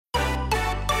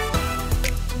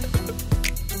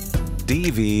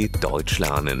DW Deutsch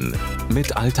lernen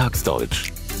mit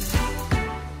Alltagsdeutsch.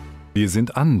 Wir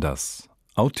sind anders.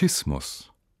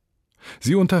 Autismus.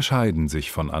 Sie unterscheiden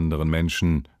sich von anderen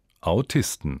Menschen,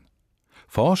 Autisten.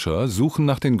 Forscher suchen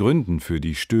nach den Gründen für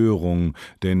die Störung,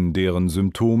 denn deren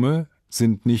Symptome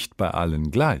sind nicht bei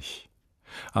allen gleich.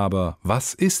 Aber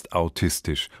was ist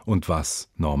autistisch und was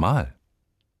normal?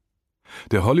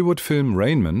 Der Hollywood-Film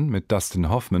Rain Man mit Dustin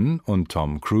Hoffman und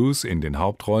Tom Cruise in den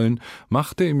Hauptrollen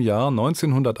machte im Jahr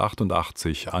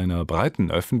 1988 einer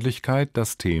breiten Öffentlichkeit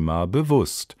das Thema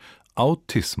bewusst: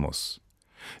 Autismus.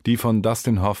 Die von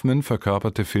Dustin Hoffman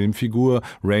verkörperte Filmfigur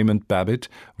Raymond Babbitt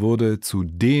wurde zu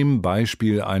dem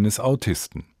Beispiel eines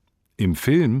Autisten. Im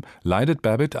Film leidet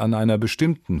Babbitt an einer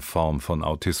bestimmten Form von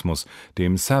Autismus,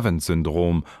 dem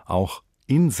Savant-Syndrom, auch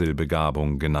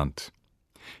Inselbegabung genannt.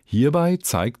 Hierbei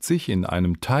zeigt sich in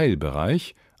einem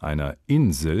Teilbereich, einer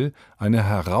Insel, eine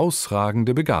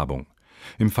herausragende Begabung.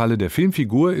 Im Falle der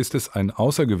Filmfigur ist es ein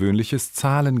außergewöhnliches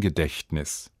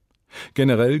Zahlengedächtnis.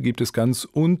 Generell gibt es ganz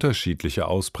unterschiedliche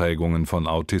Ausprägungen von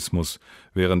Autismus.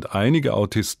 Während einige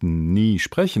Autisten nie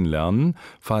sprechen lernen,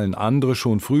 fallen andere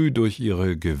schon früh durch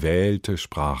ihre gewählte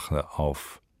Sprache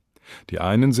auf. Die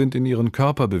einen sind in ihren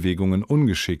Körperbewegungen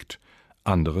ungeschickt,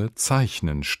 andere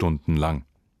zeichnen stundenlang.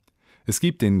 Es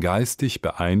gibt den geistig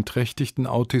beeinträchtigten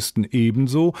Autisten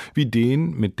ebenso wie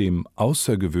den mit dem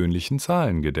außergewöhnlichen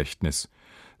Zahlengedächtnis.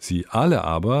 Sie alle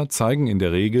aber zeigen in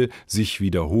der Regel sich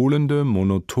wiederholende,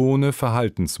 monotone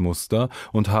Verhaltensmuster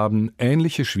und haben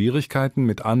ähnliche Schwierigkeiten,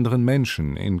 mit anderen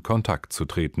Menschen in Kontakt zu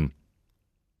treten.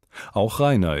 Auch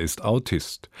Rainer ist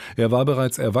Autist. Er war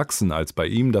bereits erwachsen, als bei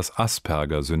ihm das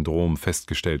Asperger-Syndrom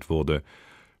festgestellt wurde.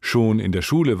 Schon in der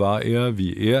Schule war er,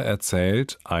 wie er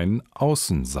erzählt, ein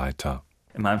Außenseiter.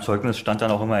 In meinem Zeugnis stand dann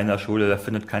auch immer in der Schule, er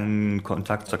findet keinen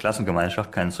Kontakt zur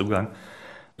Klassengemeinschaft, keinen Zugang.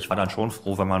 Ich war dann schon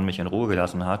froh, wenn man mich in Ruhe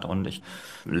gelassen hat und ich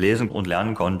lesen und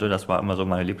lernen konnte. Das war immer so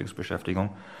meine Lieblingsbeschäftigung.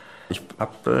 Ich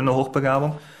habe eine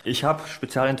Hochbegabung. Ich habe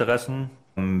Spezialinteressen.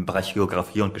 Im Bereich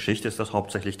Geografie und Geschichte ist das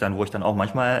hauptsächlich dann, wo ich dann auch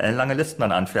manchmal lange Listen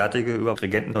dann anfertige über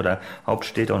Regenten oder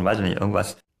Hauptstädte und weiß ich nicht,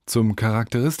 irgendwas. Zum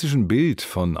charakteristischen Bild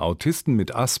von Autisten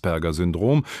mit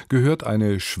Asperger-Syndrom gehört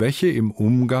eine Schwäche im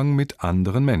Umgang mit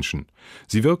anderen Menschen.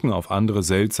 Sie wirken auf andere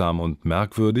seltsam und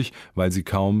merkwürdig, weil sie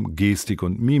kaum Gestik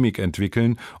und Mimik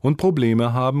entwickeln und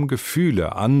Probleme haben,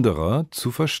 Gefühle anderer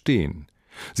zu verstehen.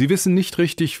 Sie wissen nicht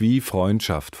richtig, wie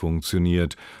Freundschaft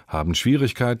funktioniert, haben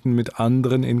Schwierigkeiten, mit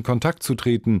anderen in Kontakt zu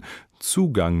treten,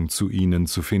 Zugang zu ihnen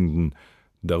zu finden.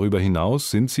 Darüber hinaus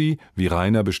sind sie, wie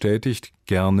Rainer bestätigt,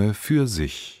 gerne für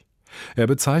sich. Er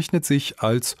bezeichnet sich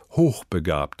als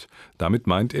hochbegabt. Damit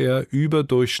meint er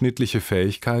überdurchschnittliche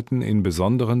Fähigkeiten in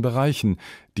besonderen Bereichen,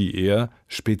 die er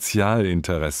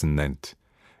Spezialinteressen nennt.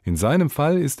 In seinem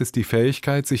Fall ist es die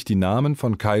Fähigkeit, sich die Namen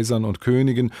von Kaisern und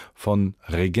Königen, von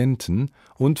Regenten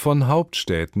und von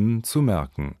Hauptstädten zu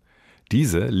merken.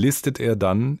 Diese listet er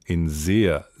dann in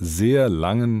sehr, sehr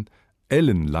langen,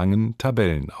 ellenlangen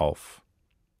Tabellen auf.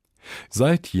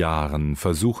 Seit Jahren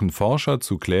versuchen Forscher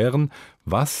zu klären,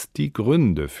 was die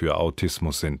Gründe für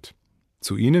Autismus sind.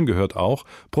 Zu ihnen gehört auch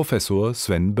Professor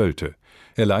Sven Bölte.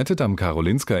 Er leitet am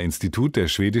Karolinska-Institut der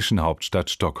schwedischen Hauptstadt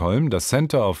Stockholm das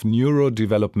Center of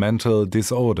Neurodevelopmental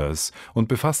Disorders und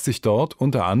befasst sich dort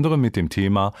unter anderem mit dem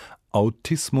Thema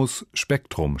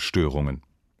Autismus-Spektrum-Störungen.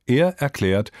 Er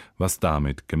erklärt, was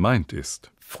damit gemeint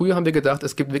ist. Früher haben wir gedacht,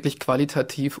 es gibt wirklich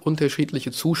qualitativ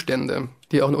unterschiedliche Zustände,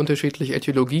 die auch eine unterschiedliche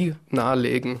Ätiologie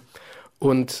nahelegen.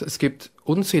 Und es gibt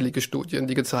unzählige Studien,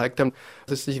 die gezeigt haben,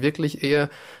 dass es sich wirklich eher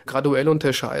graduell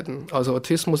unterscheiden. Also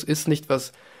Autismus ist nicht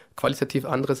was qualitativ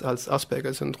anderes als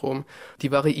Asperger-Syndrom.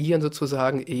 Die variieren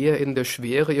sozusagen eher in der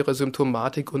Schwere ihrer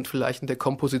Symptomatik und vielleicht in der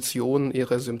Komposition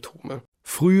ihrer Symptome.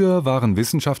 Früher waren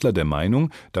Wissenschaftler der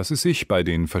Meinung, dass es sich bei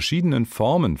den verschiedenen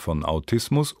Formen von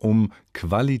Autismus um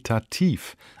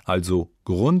qualitativ, also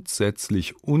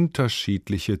grundsätzlich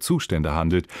unterschiedliche Zustände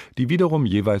handelt, die wiederum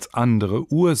jeweils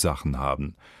andere Ursachen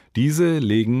haben. Diese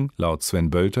legen, laut Sven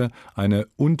Bölte, eine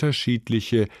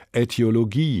unterschiedliche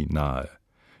Ätiologie nahe.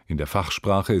 In der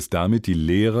Fachsprache ist damit die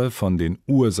Lehre von den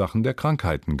Ursachen der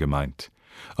Krankheiten gemeint.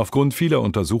 Aufgrund vieler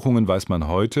Untersuchungen weiß man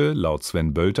heute, laut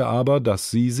Sven Bölte aber,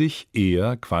 dass sie sich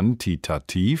eher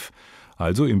quantitativ,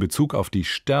 also in Bezug auf die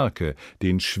Stärke,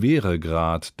 den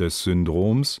Schweregrad des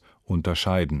Syndroms,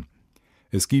 unterscheiden.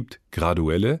 Es gibt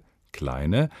graduelle,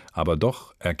 kleine, aber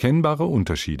doch erkennbare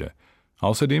Unterschiede.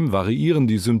 Außerdem variieren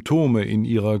die Symptome in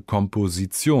ihrer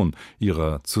Komposition,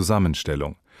 ihrer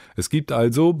Zusammenstellung. Es gibt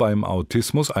also beim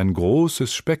Autismus ein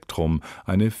großes Spektrum,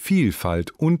 eine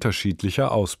Vielfalt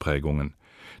unterschiedlicher Ausprägungen.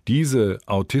 Diese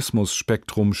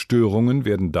Autismus-Spektrum-Störungen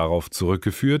werden darauf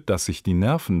zurückgeführt, dass sich die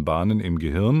Nervenbahnen im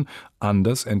Gehirn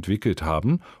anders entwickelt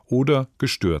haben oder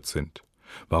gestört sind.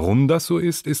 Warum das so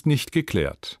ist, ist nicht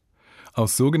geklärt.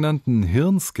 Aus sogenannten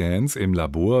Hirnscans im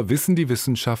Labor wissen die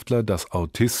Wissenschaftler, dass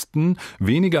Autisten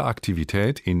weniger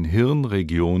Aktivität in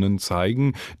Hirnregionen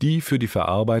zeigen, die für die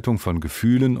Verarbeitung von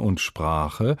Gefühlen und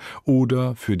Sprache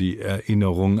oder für die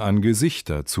Erinnerung an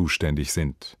Gesichter zuständig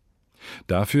sind.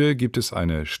 Dafür gibt es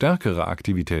eine stärkere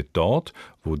Aktivität dort,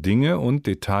 wo Dinge und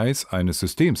Details eines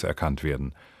Systems erkannt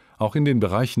werden. Auch in den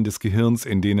Bereichen des Gehirns,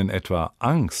 in denen etwa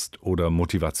Angst oder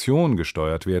Motivation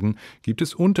gesteuert werden, gibt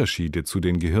es Unterschiede zu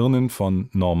den Gehirnen von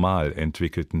normal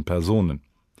entwickelten Personen.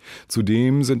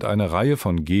 Zudem sind eine Reihe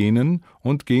von Genen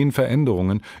und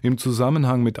Genveränderungen im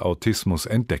Zusammenhang mit Autismus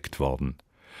entdeckt worden.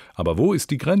 Aber wo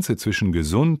ist die Grenze zwischen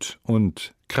gesund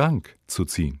und krank zu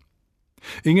ziehen?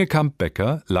 Inge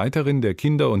Kamp-Becker, Leiterin der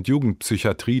Kinder- und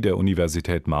Jugendpsychiatrie der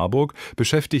Universität Marburg,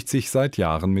 beschäftigt sich seit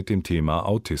Jahren mit dem Thema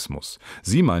Autismus.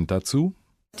 Sie meint dazu: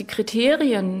 Die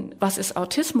Kriterien, was ist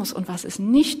Autismus und was ist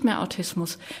nicht mehr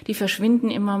Autismus, die verschwinden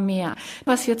immer mehr.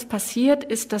 Was jetzt passiert,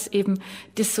 ist, dass eben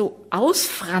das so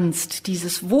ausfranst,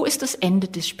 wo ist das Ende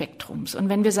des Spektrums? Und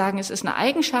wenn wir sagen, es ist eine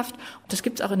Eigenschaft, das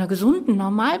gibt es auch in einer gesunden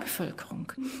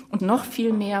Normalbevölkerung und noch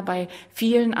viel mehr bei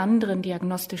vielen anderen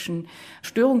diagnostischen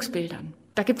Störungsbildern.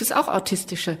 Da gibt es auch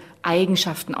autistische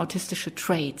Eigenschaften, autistische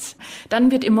Traits.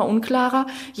 Dann wird immer unklarer,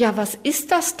 ja, was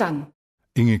ist das dann?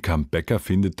 Inge Kamp-Becker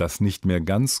findet, dass nicht mehr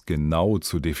ganz genau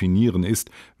zu definieren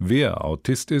ist, wer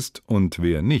Autist ist und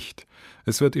wer nicht.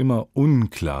 Es wird immer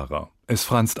unklarer. Es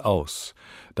franzt aus.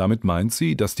 Damit meint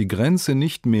sie, dass die Grenze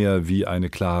nicht mehr wie eine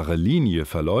klare Linie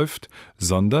verläuft,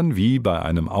 sondern wie bei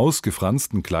einem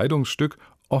ausgefransten Kleidungsstück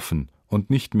offen und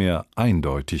nicht mehr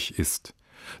eindeutig ist.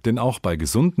 Denn auch bei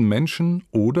gesunden Menschen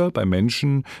oder bei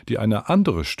Menschen, die eine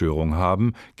andere Störung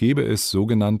haben, gäbe es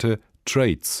sogenannte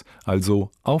Traits, also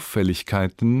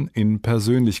Auffälligkeiten in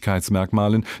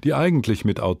Persönlichkeitsmerkmalen, die eigentlich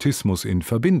mit Autismus in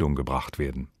Verbindung gebracht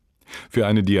werden. Für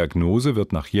eine Diagnose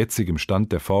wird nach jetzigem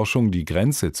Stand der Forschung die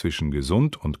Grenze zwischen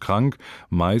gesund und krank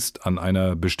meist an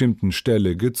einer bestimmten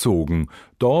Stelle gezogen,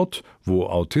 dort, wo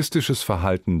autistisches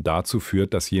Verhalten dazu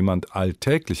führt, dass jemand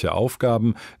alltägliche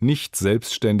Aufgaben nicht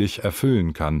selbstständig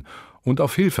erfüllen kann und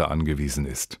auf Hilfe angewiesen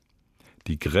ist.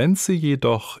 Die Grenze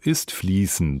jedoch ist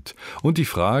fließend und die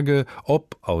Frage,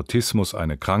 ob Autismus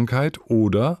eine Krankheit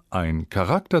oder ein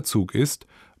Charakterzug ist,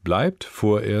 bleibt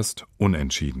vorerst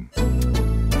unentschieden.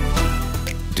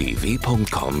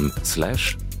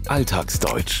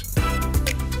 dw.com/Alltagsdeutsch